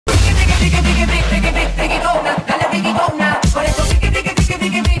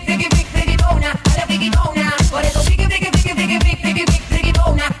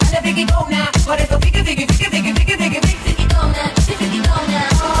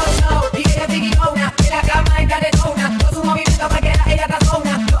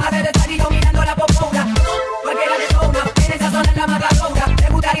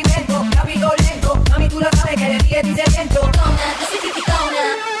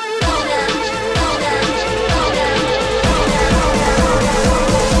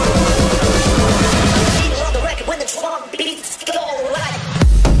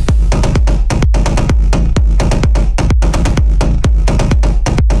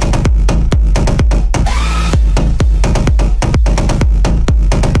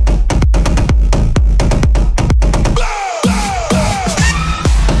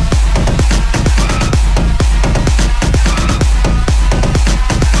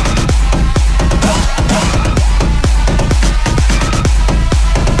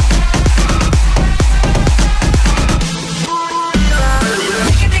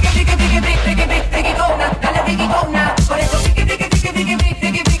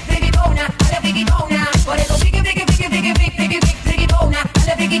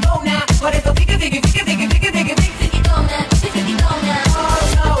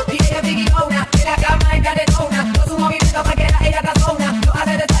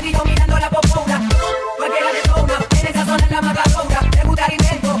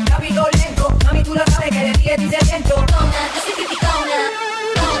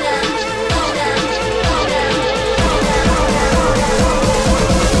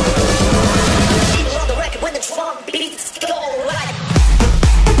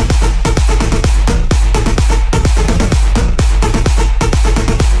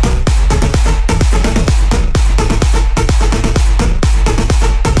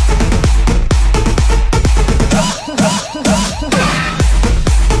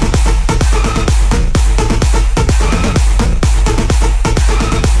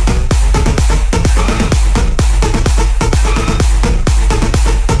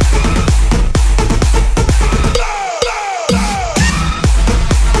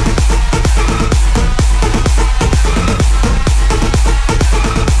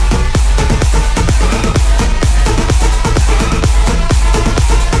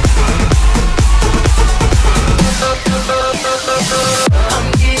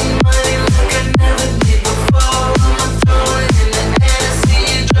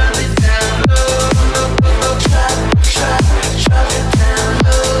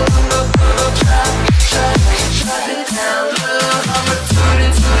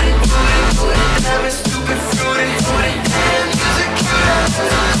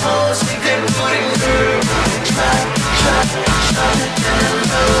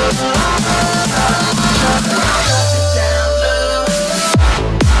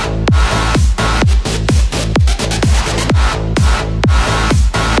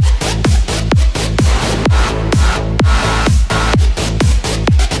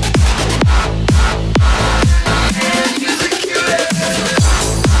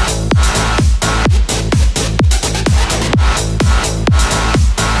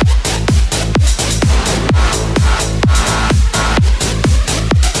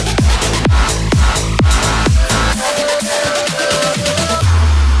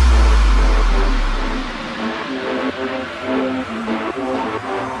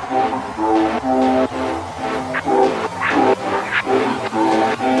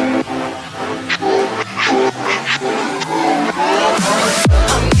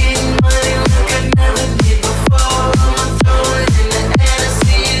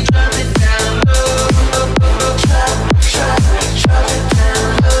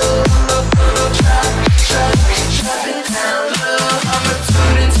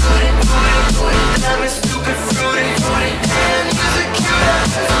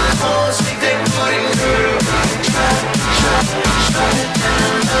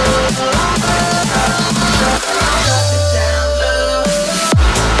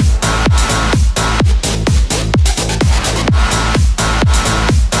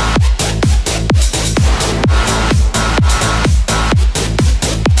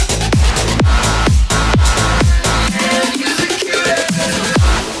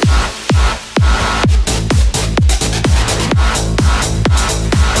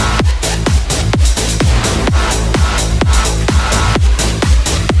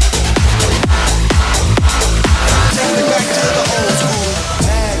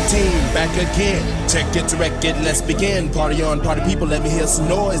again. Check it to record, let's begin. Party on, party people, let me hear some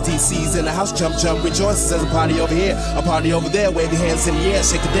noise. DC's in the house, jump, jump, rejoice. There's a party over here, a party over there. Wave your hands in the air,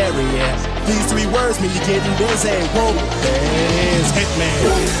 shake the dairy, yeah. These 3 words mean you're getting busy. Whoa, there's Hitman.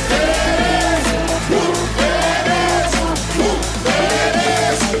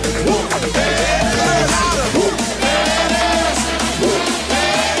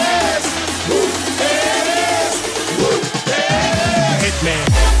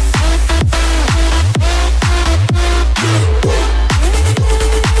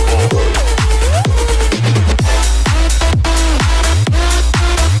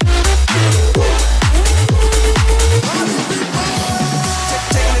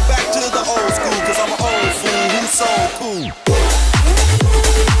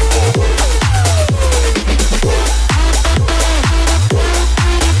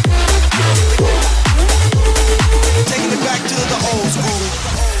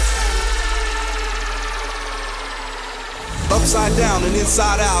 Upside down and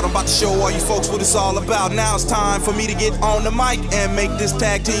inside out, I'm about to show all you folks what it's all about. Now it's time for me to get on the mic and make this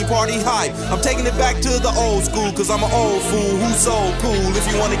tag team party hype. I'm taking it back to the old school, cause I'm an old fool who's so cool. If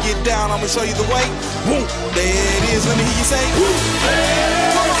you wanna get down, I'ma show you the way. Woo, there it is, let me hear you say woo,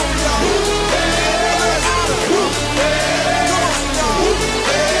 come on, y'all. Woo, come on, y'all. Woo, say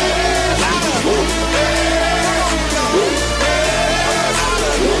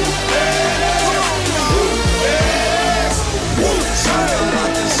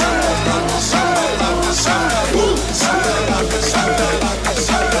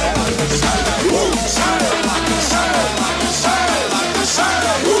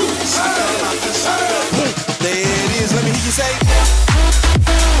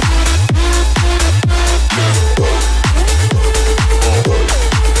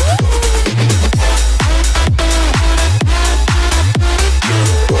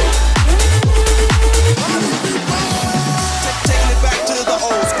taking it back to the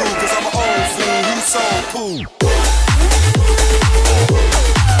old school, cause I'm an old fool who's so cool.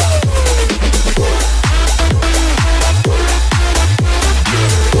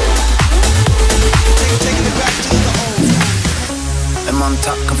 On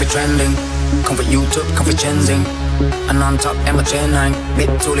top, không phải trending, không phải YouTube, không phải changing. Anh on top, em ở trên anh. Biết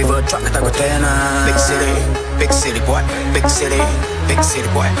to liver truck, người ta có tên anh. Big city boy, big city, big city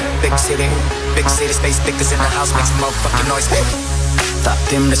boy, big city space, biggest in the house, make some motherfucking noise. Tạo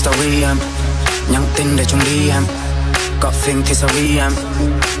tim để story em, nhắn tin để trông đi em. Có phim thì sorry em,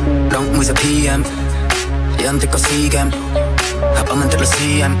 đóng 10 giờ PM. Em thích có si game, hợp âm anh thích là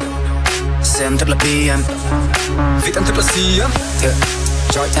si em. Xem thật là PM, vì anh thật là si em.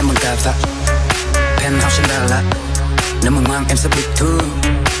 Cho em bằng cà phê, penthouse trên Đà Lạt. Nếu mà ngoan em sẽ bị thương,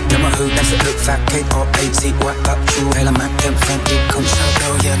 nếu mà hư em sẽ được phạt. K.O.A.Z. what up you, hay là mang thêm fan đi không sao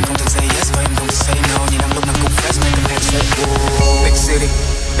đâu. Yeah, em không thể say yes và em không thể say no. Nhìn em lúc nào cũng fresh, make em head say whoa.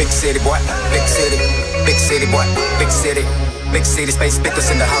 Big city boy, big city boy, big city space, biggest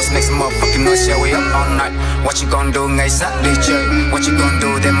in the house, make some motherfucking noise. Yeah, we up all night. What you gonna do ngày sát đi chơi? What you gonna do?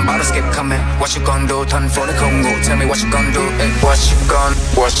 Them bottles keep coming. What you gonna do? Thành phố đã không ngủ. Tell me what you gonna do? Hey. What you gonna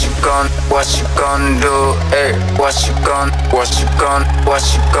do? Hey. What you gonna do? Hey. What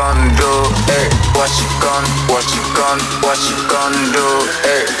you gonna do? Hey. What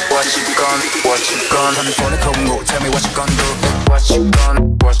you gonna? Thành phố đã không ngủ. Tell me what you gonna do? What you gonna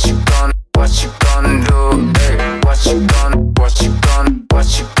do? Hey. What you gonna do? Hey. What you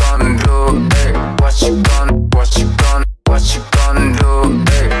gonna do? Hey. What you gonna do? Hey. What you gonna do?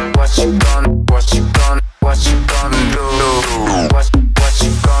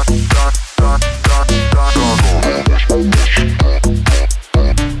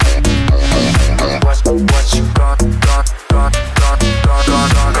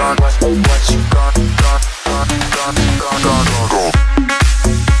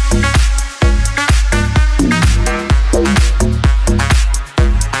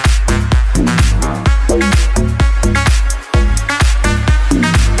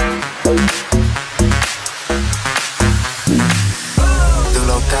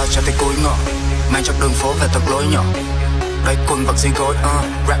 Mang cho đường phố về tận lối nhỏ. Đây quần vật dưới gối,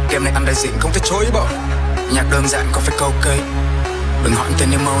 rap game này anh đại diện không thể chối bỏ. Nhạc đơn giản có phải câu cây. Đừng hỏi anh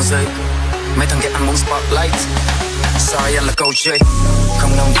tên em màu dây. Mấy thằng ghét anh muốn spotlight. Sorry anh là câu chơi.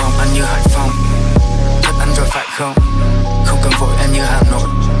 Không lòng vòng anh như Hải Phòng. Thích anh rồi phải không? Không cần vội em như Hà Nội.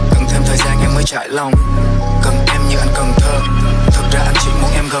 Cần thêm thời gian em mới trải lòng. Cần em như anh Cần Thơ. Thực ra anh chỉ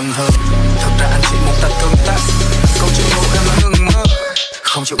muốn em gần hơn. Thực ra anh chỉ muốn ta tương tác. Câu chuyện ngủ em đã ngừng mơ.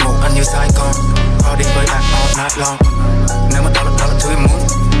 Không chịu ngủ anh như sai con. Party với bạn all night long. Nếu mà đó là thứ em muốn,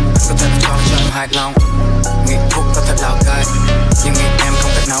 có thể cho em hài lòng. Nghĩ thuốc có thật lao cay, nhưng nghĩ em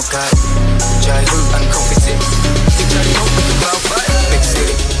không thể nào cay.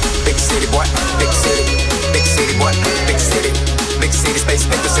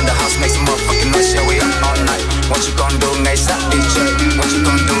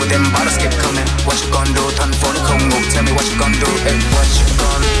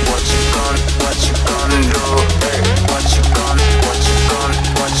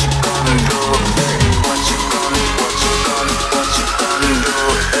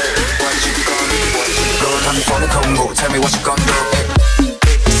 me what you gon' do.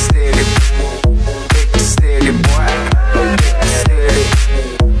 Big city, big city boy. Big city,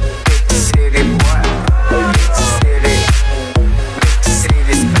 big city boy. Big city, big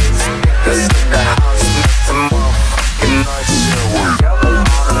city space. Niggas in the house make some motherfucking noise. Yellow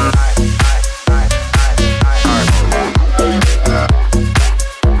all night, night.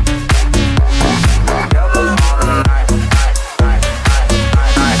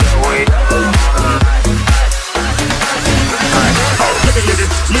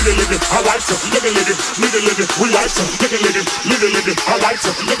 I like to live it, we like to live it, I like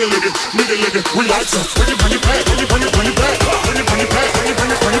to live it, we like to bring it back, bring it back, bring it back, bring it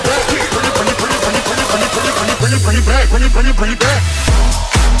back, bring it back, bring it back, bring it back.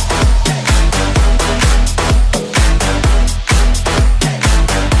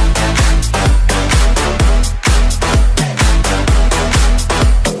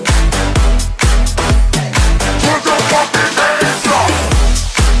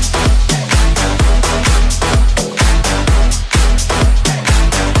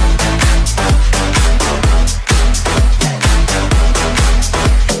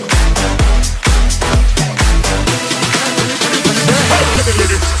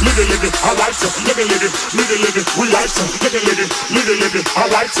 I like to live it, we like to live it, I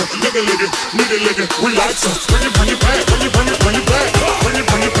like to live it, we like to bring it back, bring it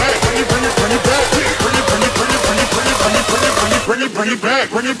back, bring it back, bring it back, bring it back,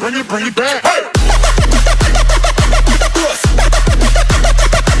 bring it back, bring it back. Hey!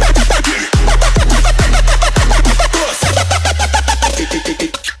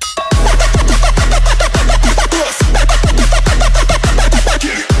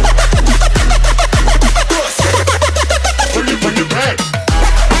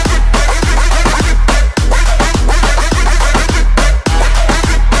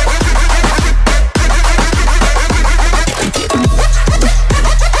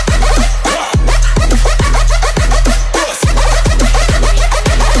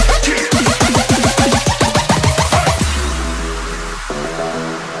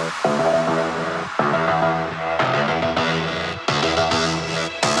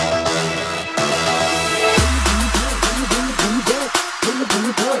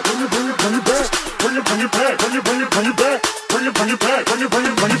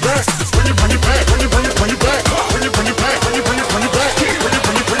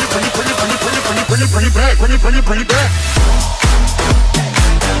 Bring it back.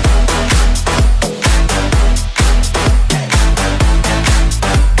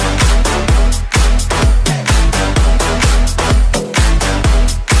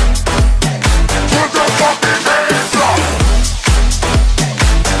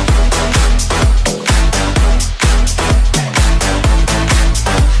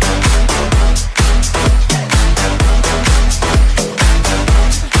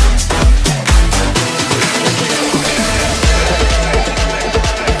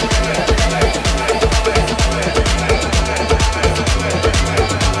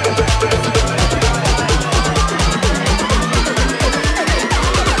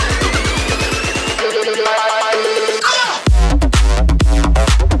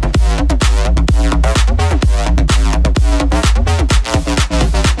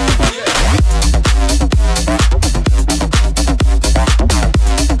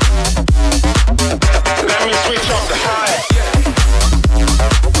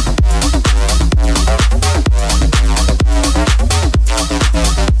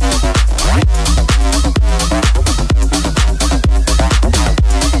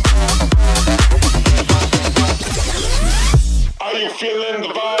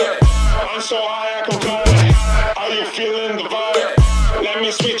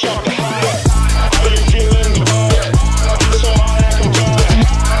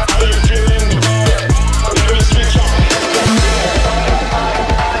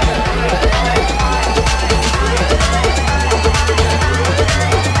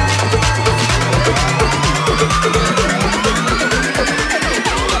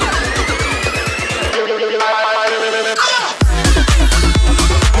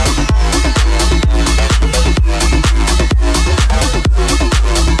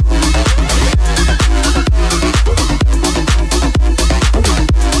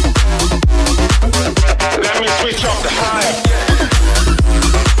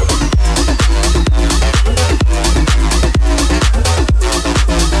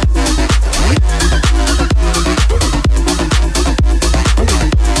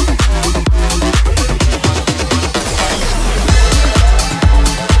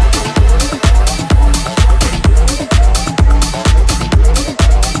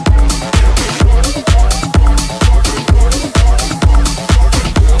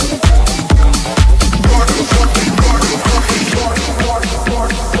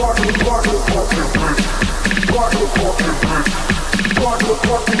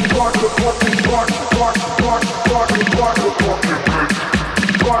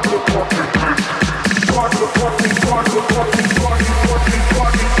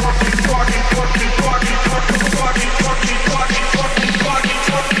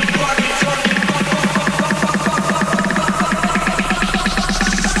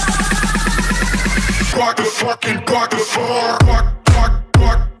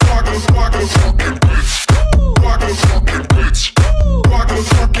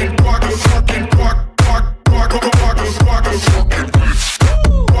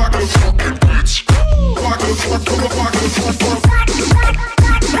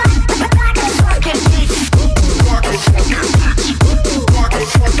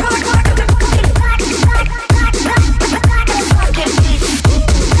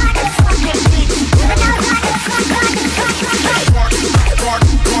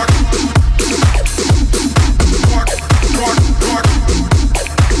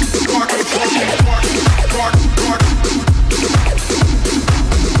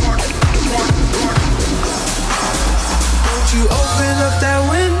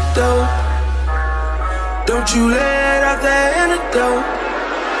 Don't you let out that antidote.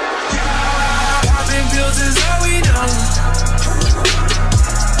 Popping pills is all we know.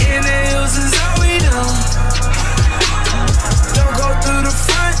 Inhales is all we know. Don't go through the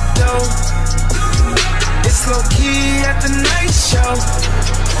front door. It's low key at the night show.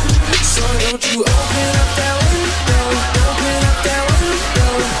 So don't you open up that window. Open up that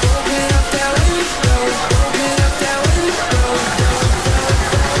window. Open up that window. Open up that window.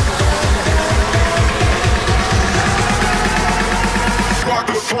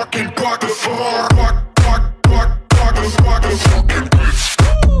 Rock the floor, rock the fucking beats.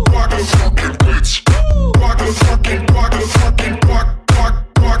 Rock the fucking beats. Rock the fucking rock the fucking beats.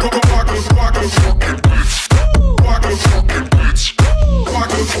 Rock the fucking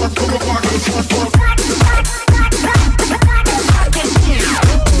beats.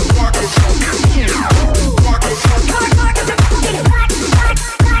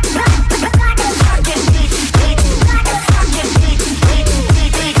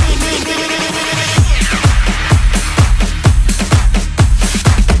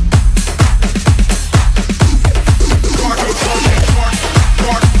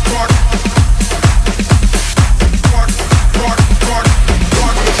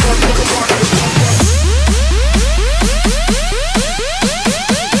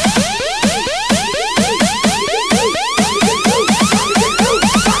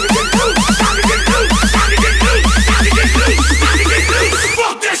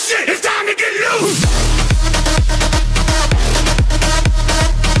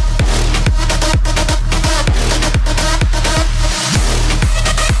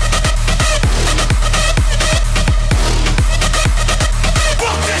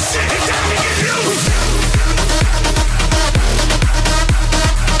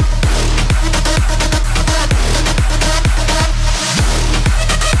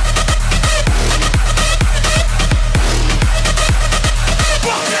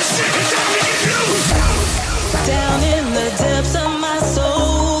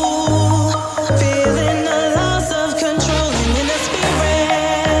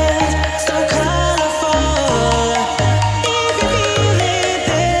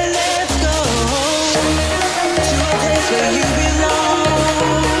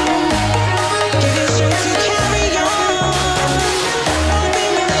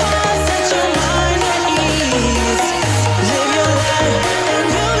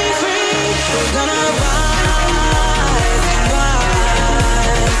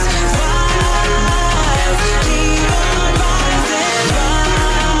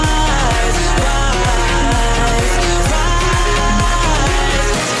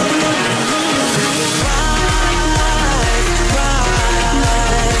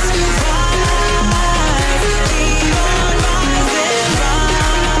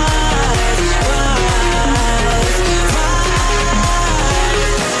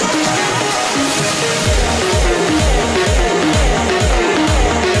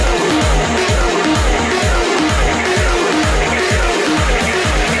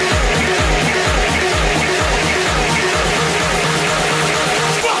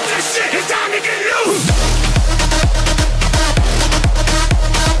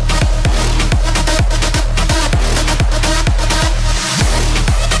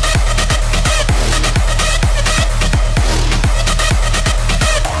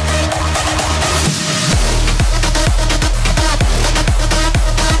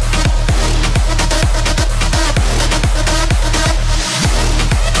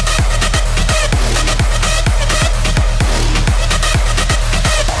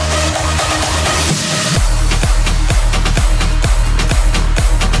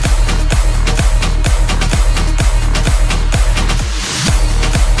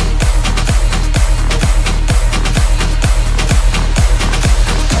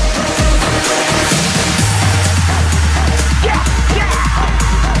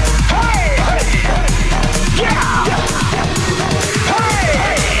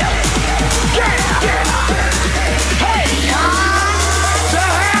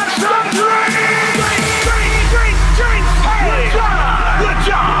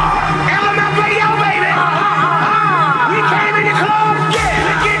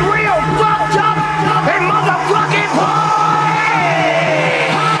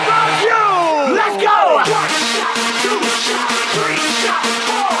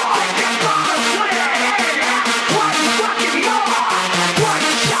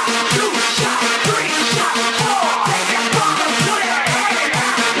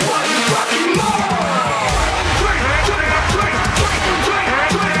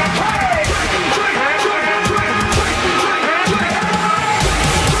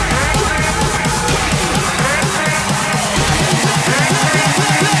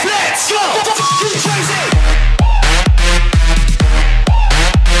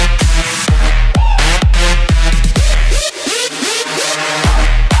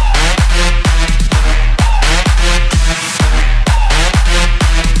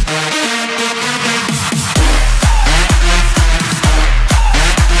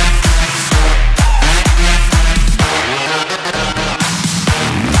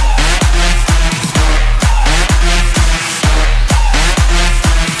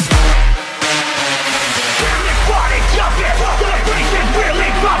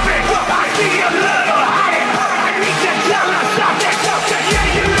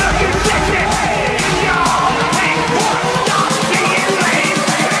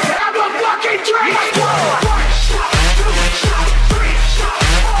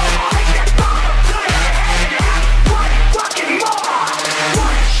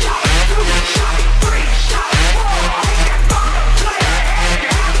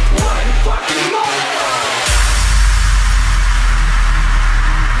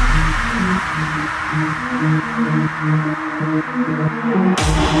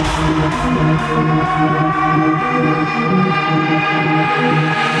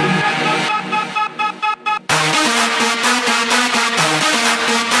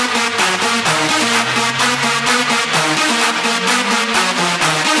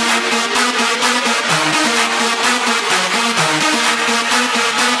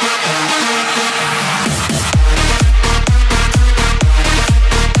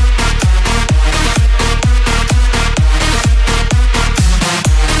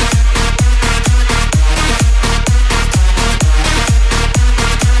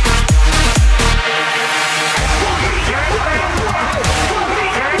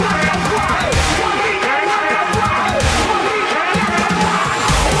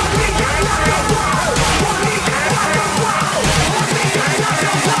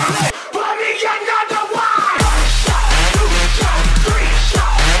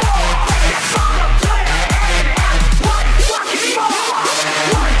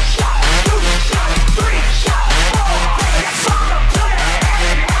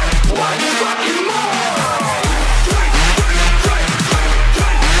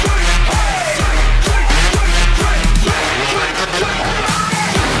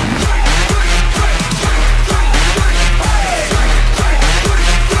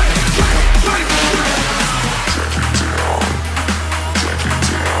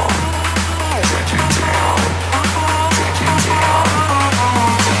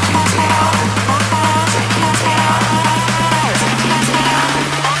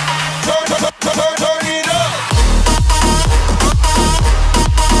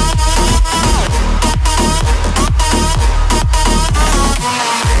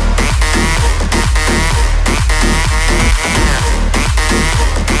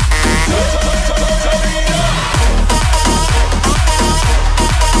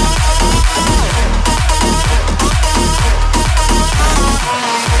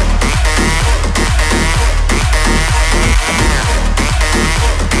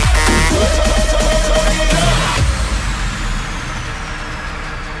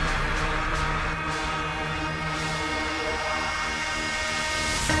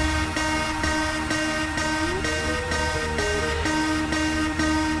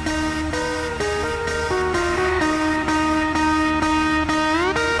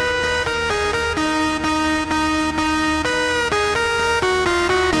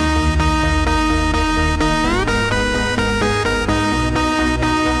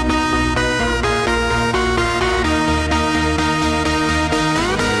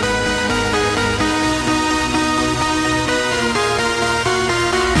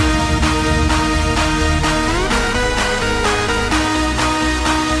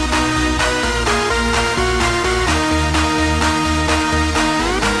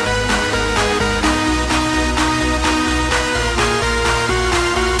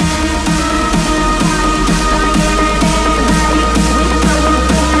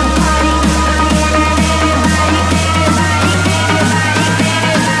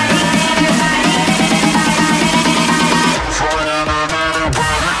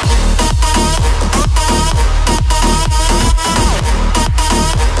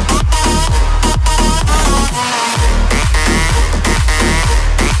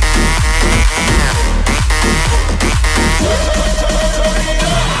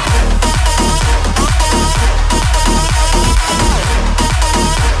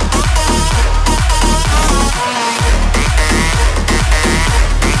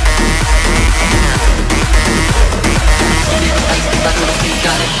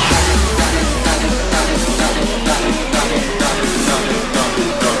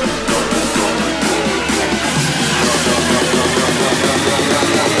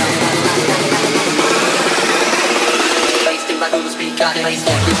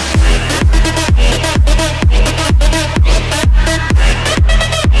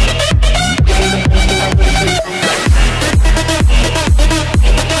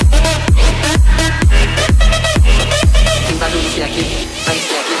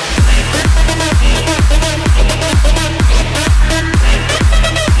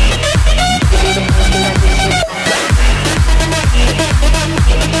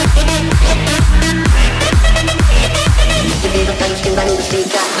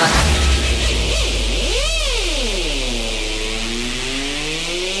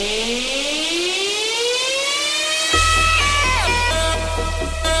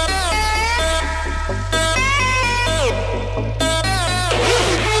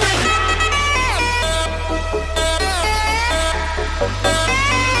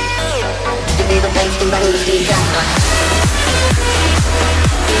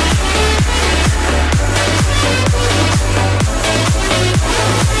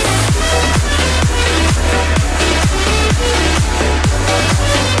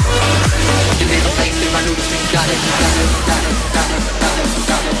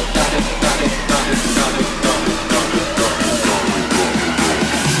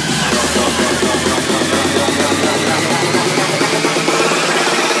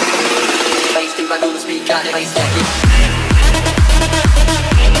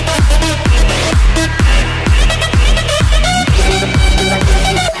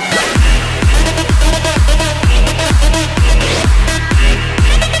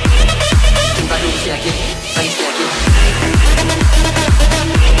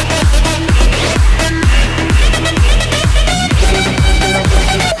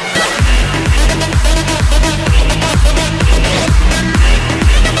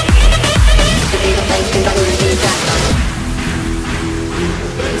 Think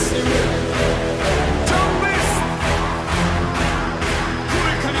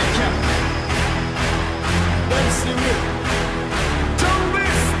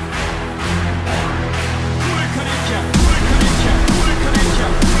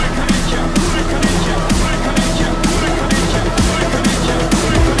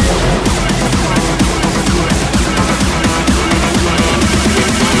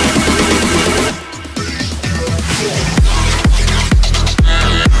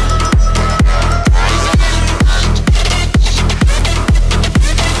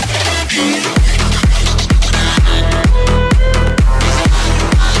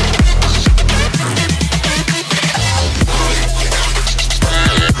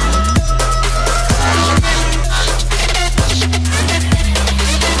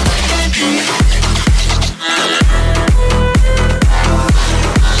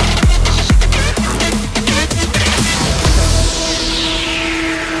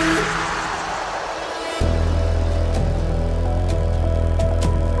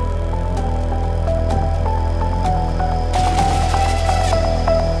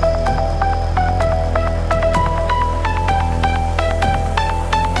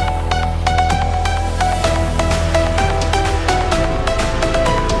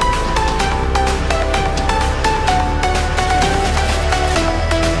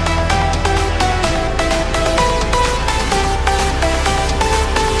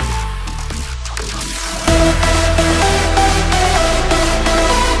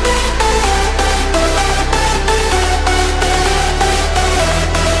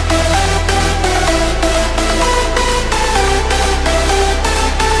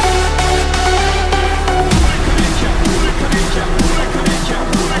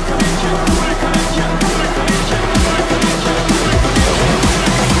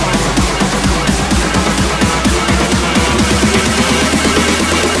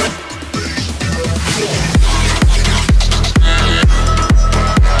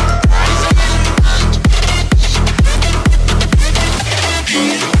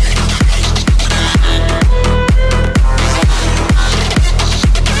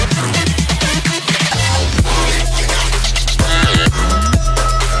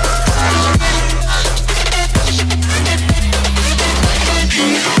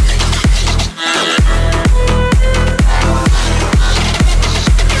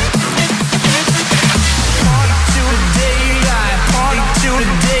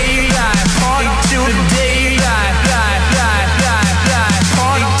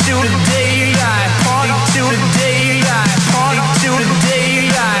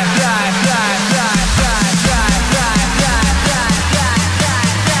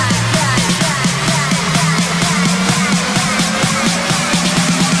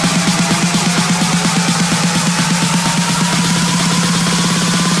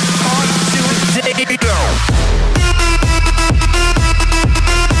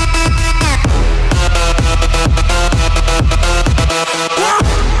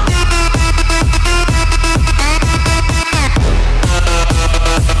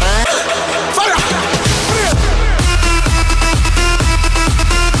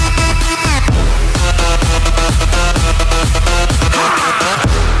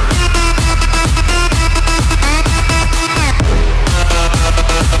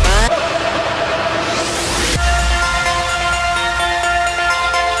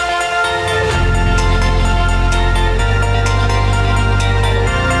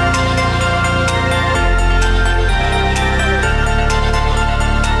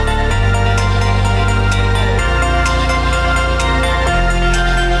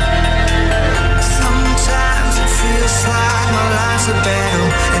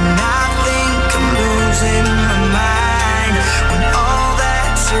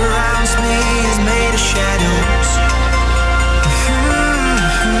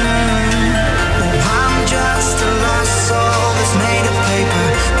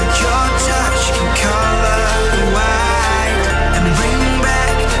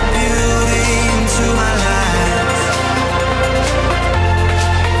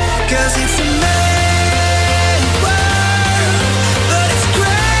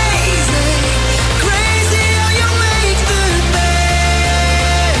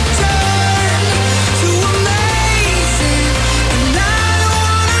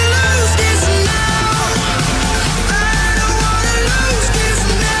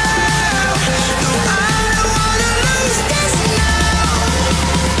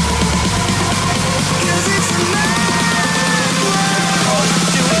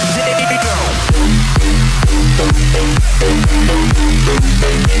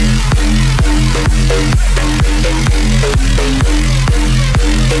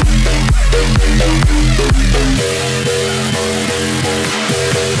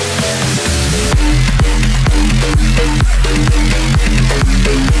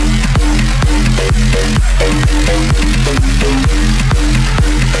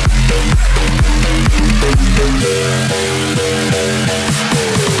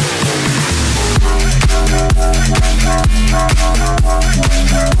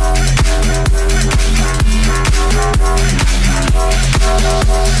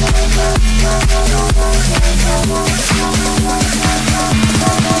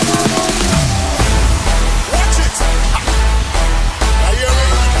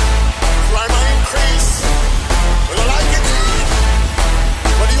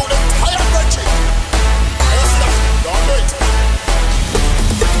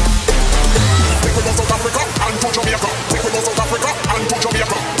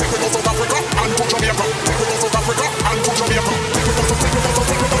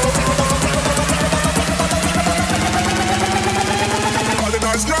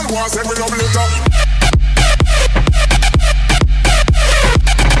girl wants every love letter.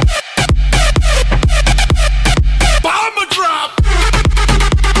 Bomb drop.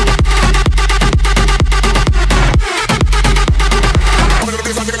 I'm gonna do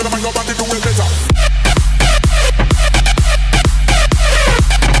this, I'm gonna find nobody do it better.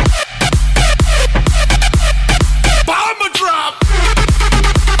 Bomb drop.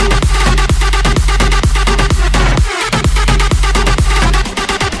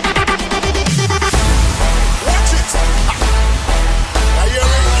 Watch it. Now you're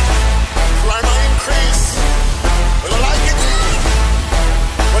ready. Climb and increase. Well, I like it.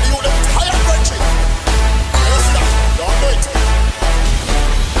 But you them tired, Reggie. You see that? Don't do it.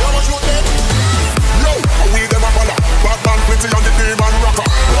 You know what you did? Yo, we them a baller. Bad man plenty on the demon rocker.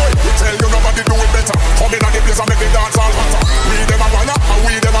 Boy, we tell you nobody do it better. Come in at the place and make the dance all hotter. We them a baller, and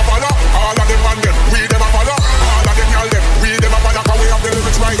we them a baller. All of them man them, we them a baller. All of them y'all them, we them a baller. 'Cause we have the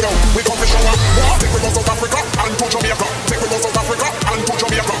lyrics right now. We come to show up. Take we go South Africa and to Jamaica. Take we go South Africa and to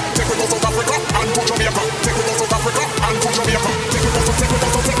Jamaica. Take we go South Africa and to Jamaica. Take we go South Africa and to Jamaica. Take we go South, take we go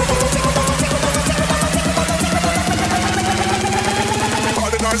South, take we go South, take we go South, take we go South, take we go South, take we go South, take we go South. All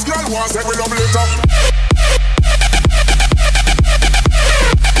the nice girl wants every love letter.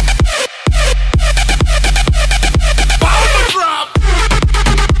 Bomb drop.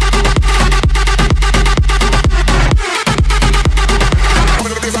 I'm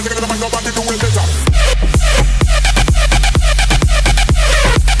gonna do this, I'm gonna find nobody do it better.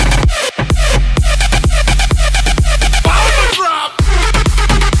 Bomb drop.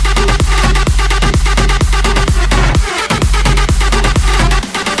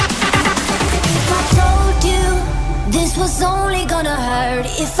 If I told you this was only gonna hurt,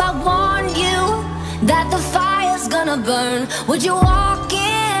 if I warned you that the fire's gonna burn, would you walk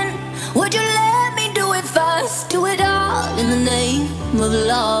in? Would you let me do it first? Do it all in the name of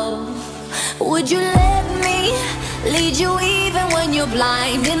love. Would you let me lead you even when you're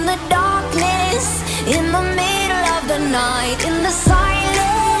blind? In the darkness, in the middle of the night, in the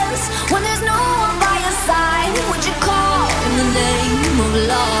silence, when there's no one by your side, would you call in the name of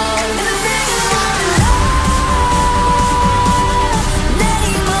love? In the name of love,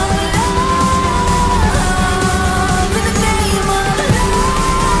 name of love, in the name of love,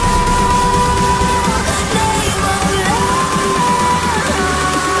 name of love,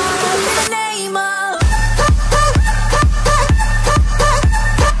 in the name of.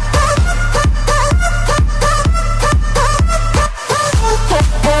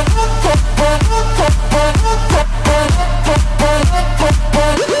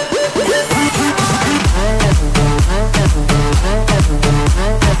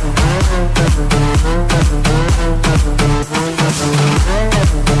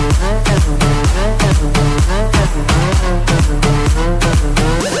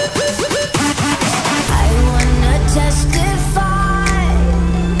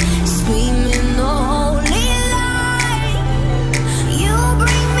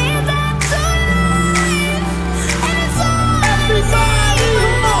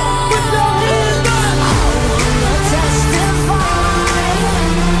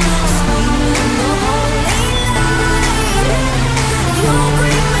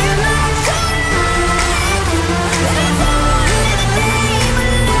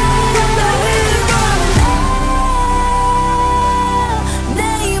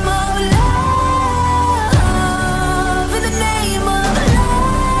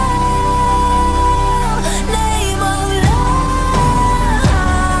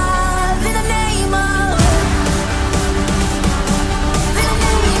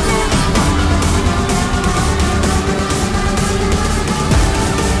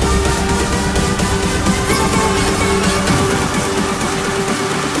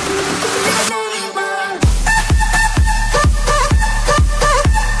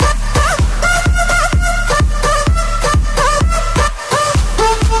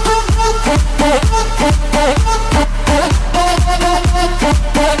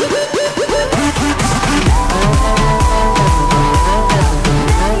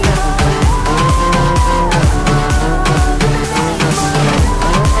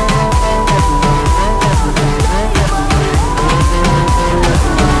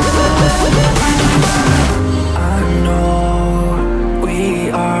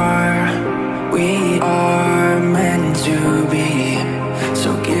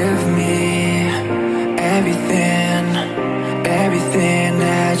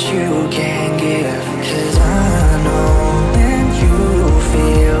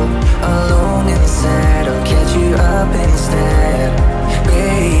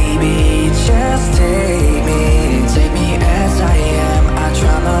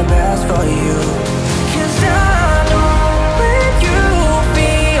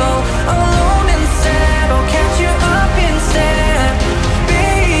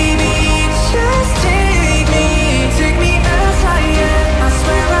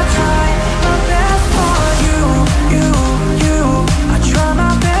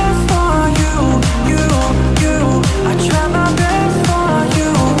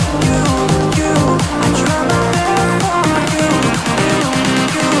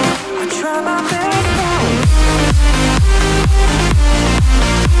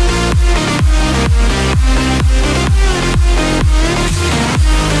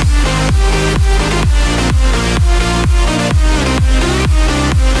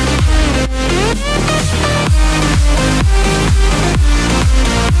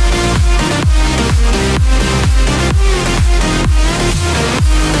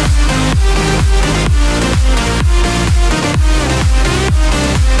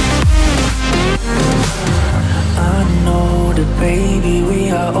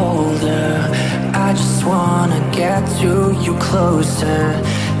 closer.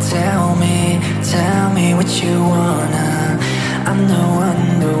 Tell me what you wanna. I'm the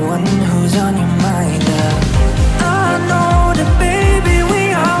one who's on your mind. I know that baby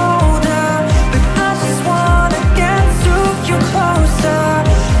we are older, but I just wanna get to you closer.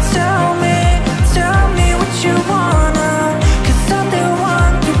 Tell me what you wanna, 'cause I'm the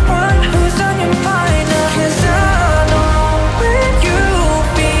one who's on your mind. 'Cause I know when you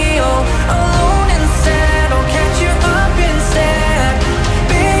feel alone and sad, I'll catch you up instead.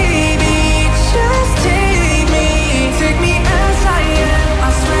 Baby, just take me as I am. I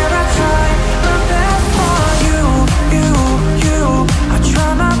swear I try my best for you. I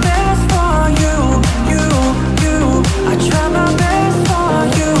try my best for you. I try my best for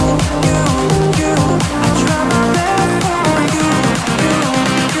you. I try my best for you.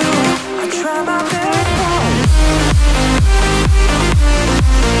 I try my best for you.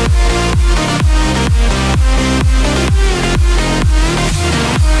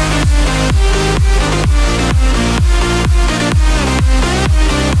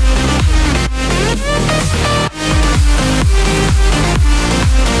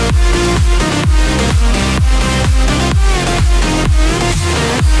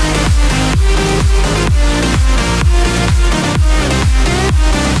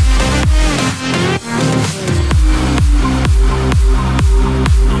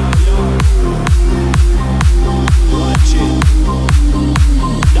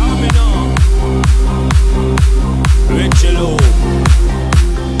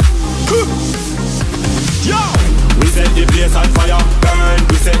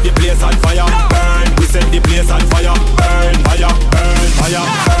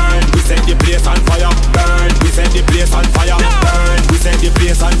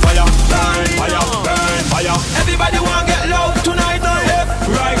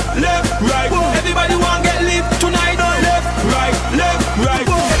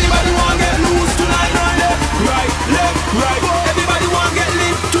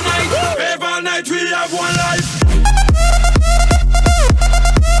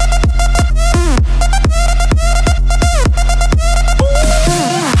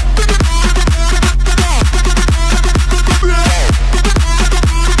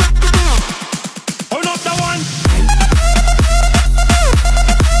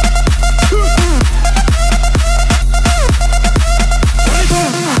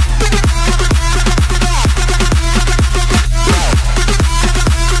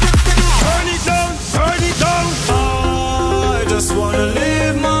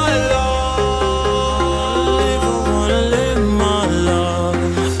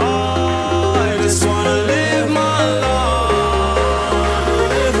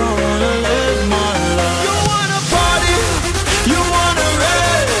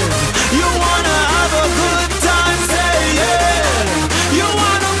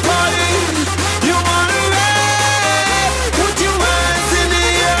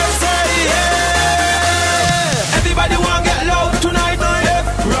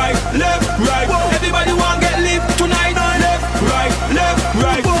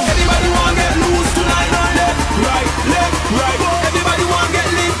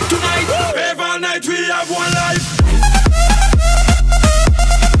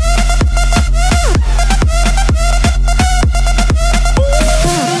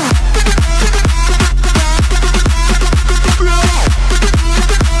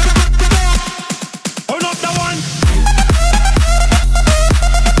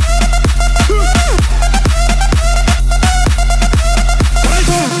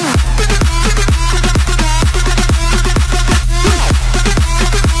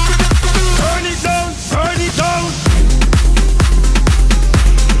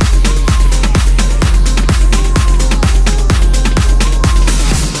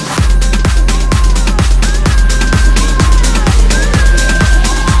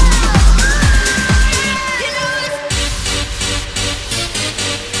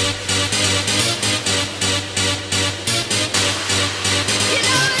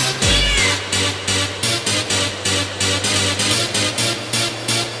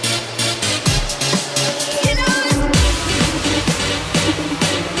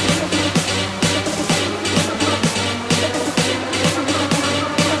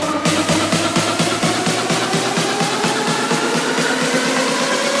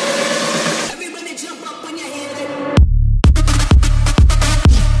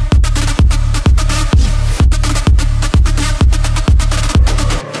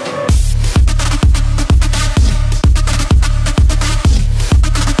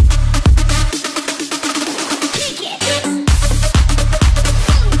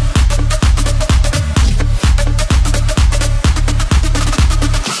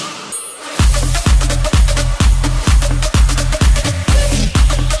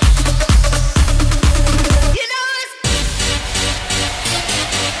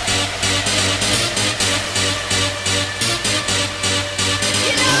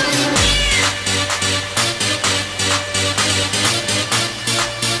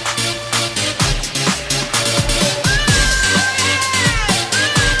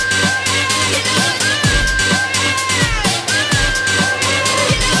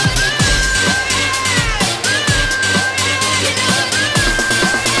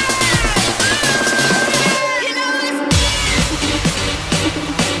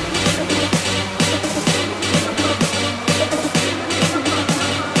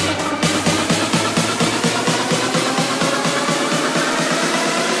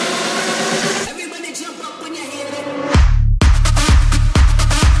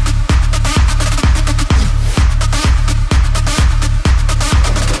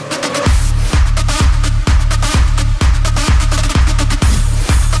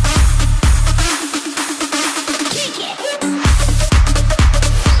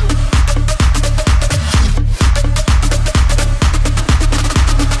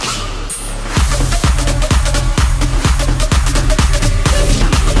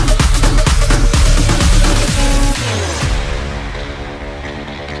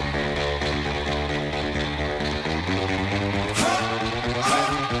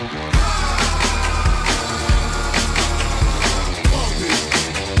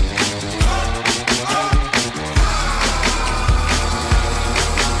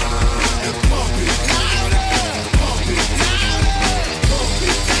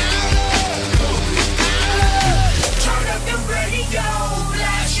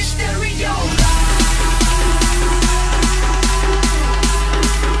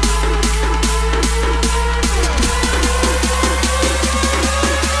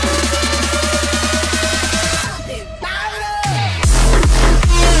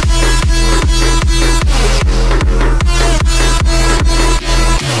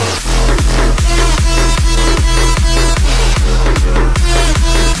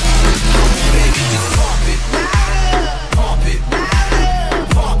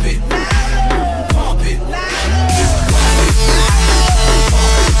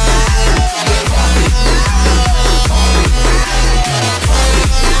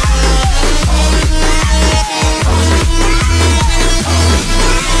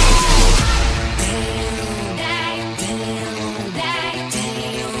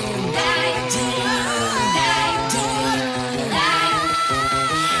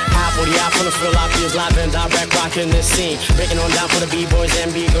 live and direct, rocking the scene. Breaking on down for the B-boys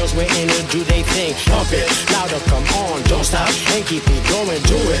and B-girls, we're in it, do they thing. Pump it, louder, come on, don't stop, and keep it going,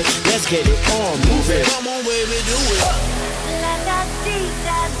 do it. Let's get it on, move it. Come on, baby, do it.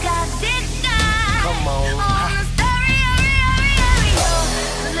 Come on.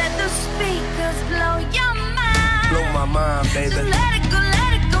 Let the speakers blow your mind. Blow my mind, baby.